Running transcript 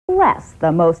Nonetheless,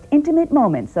 the most intimate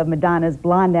moments of Madonna's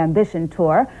Blonde Ambition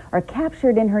tour are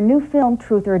captured in her new film,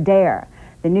 Truth or Dare.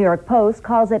 The New York Post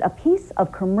calls it a piece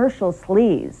of commercial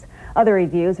sleaze. Other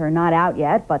reviews are not out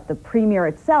yet, but the premiere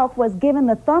itself was given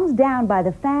the thumbs down by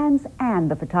the fans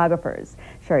and the photographers.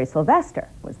 Sherry Sylvester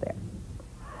was there.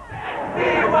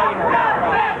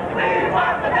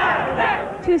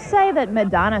 To say that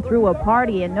Madonna threw a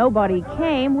party and nobody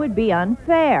came would be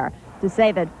unfair. To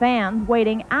say that fans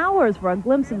waiting hours for a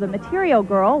glimpse of the Material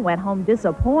Girl went home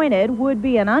disappointed would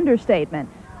be an understatement.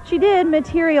 She did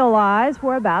materialize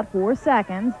for about 4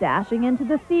 seconds, dashing into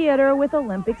the theater with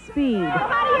Olympic speed.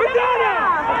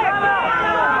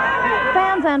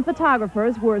 Fans and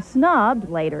photographers were snubbed,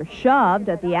 later shoved,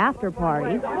 at the after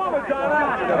party. Madonna,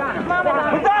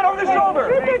 on the shoulder!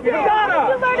 Madonna!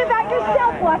 You learned about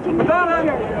yourself watching the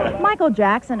picture. Michael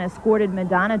Jackson escorted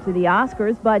Madonna to the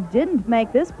Oscars, but didn't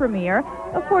make this premiere.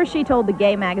 Of course, she told the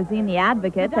gay magazine The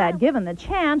Advocate that given the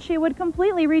chance, she would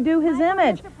completely redo his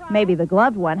image. Maybe the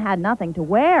gloved one had nothing to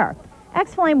wear.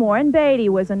 Ex-Flame Warren Beatty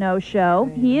was a no-show.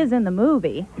 He is in the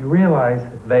movie. You realize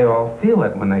they all feel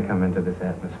it when they come into this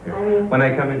atmosphere. When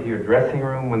they come into your dressing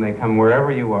room, when they come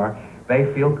wherever you are, they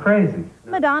feel crazy.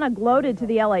 Madonna gloated to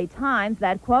the LA Times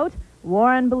that, quote,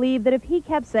 Warren believed that if he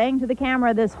kept saying to the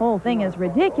camera this whole thing is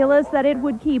ridiculous, that it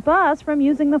would keep us from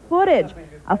using the footage.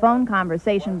 A phone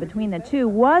conversation between the two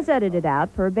was edited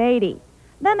out per Beatty.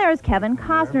 Then there's Kevin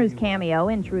Costner's cameo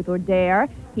in Truth or Dare.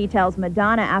 He tells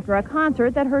Madonna after a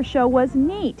concert that her show was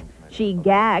neat. She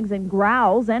gags and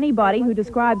growls. Anybody who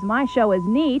describes my show as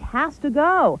neat has to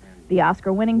go. The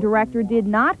Oscar-winning director did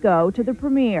not go to the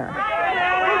premiere.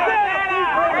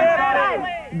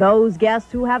 Those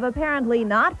guests who have apparently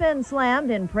not been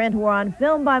slammed in print or on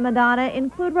film by Madonna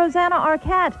include Rosanna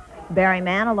Arquette, Barry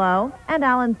Manilow, and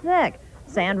Alan Thicke.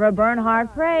 Sandra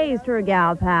Bernhard praised her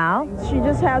gal pal. She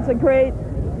just has a great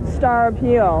star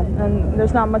appeal, and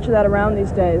there's not much of that around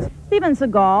these days. Steven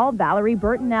Seagal, Valerie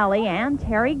Bertinelli, and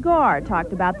Terry Garr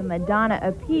talked about the Madonna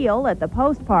appeal at the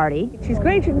post party. She's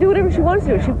great. She can do whatever she wants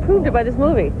to do. She proved it by this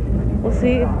movie. We'll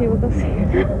see if people go see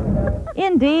it.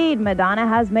 Indeed, Madonna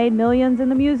has made millions in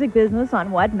the music business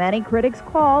on what many critics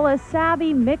call a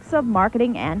savvy mix of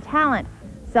marketing and talent.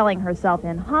 Selling herself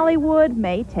in Hollywood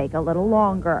may take a little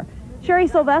longer. Sherry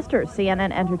Sylvester,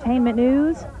 CNN Entertainment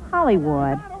News,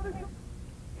 Hollywood.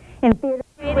 In theater.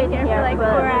 Waited here for like 4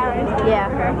 hours.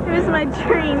 Yeah. It was my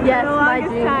dream. Yes, for the my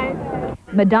longest dream. time.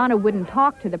 Madonna wouldn't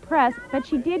talk to the press, but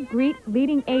she did greet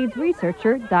leading AIDS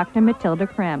researcher Dr. Matilda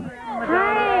Krim.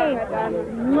 Hi.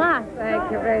 Mwah.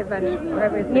 Thank you very much for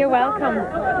everything. You're welcome.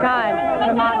 God.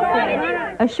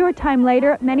 A short time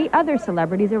later, many other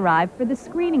celebrities arrived for the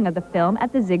screening of the film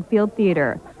at the Ziegfeld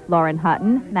Theater. Lauren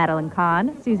Hutton, Madeline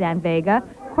Kahn, Suzanne Vega,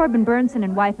 Corbin Burnson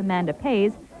and wife Amanda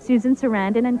Pays, Susan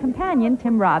Sarandon and companion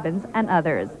Tim Robbins, and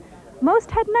others.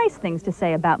 Most had nice things to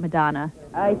say about Madonna.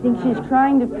 I think she's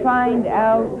trying to find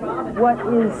out what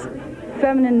is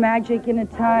feminine magic in a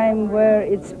time where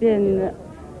it's been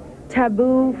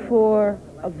taboo for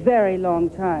a very long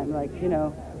time, like, you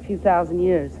know, a few thousand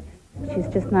years. She's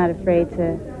just not afraid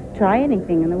to try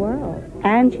anything in the world,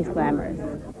 and she's glamorous.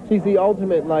 She's the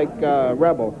ultimate,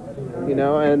 rebel, you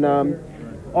know, and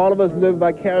all of us live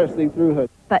vicariously through her.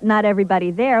 But not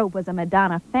everybody there was a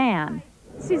Madonna fan.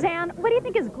 Suzanne, what do you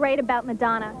think is great about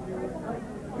Madonna?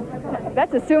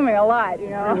 That's assuming a lot, you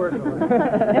know.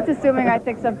 That's assuming I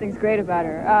think something's great about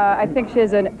her. I think she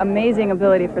has an amazing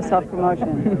ability for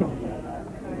self-promotion.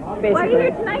 Basically. Why are you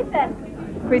here tonight,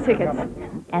 then? Free tickets.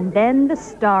 And then the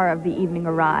star of the evening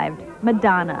arrived,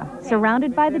 Madonna,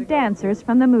 surrounded by the dancers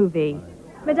from the movie.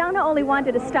 Madonna only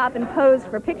wanted to stop and pose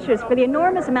for pictures for the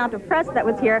enormous amount of press that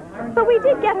was here, but we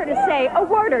did get her to say a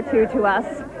word or two to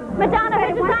us. Madonna,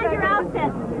 who designed your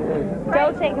outfit?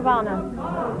 Dolce & Gabbana.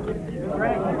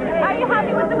 Are you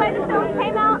happy with the way the film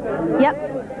came out?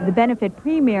 Yep. The benefit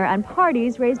premiere and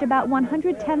parties raised about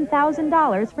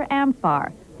 $110,000 for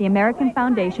AMFAR, the American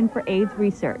Foundation for AIDS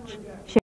Research.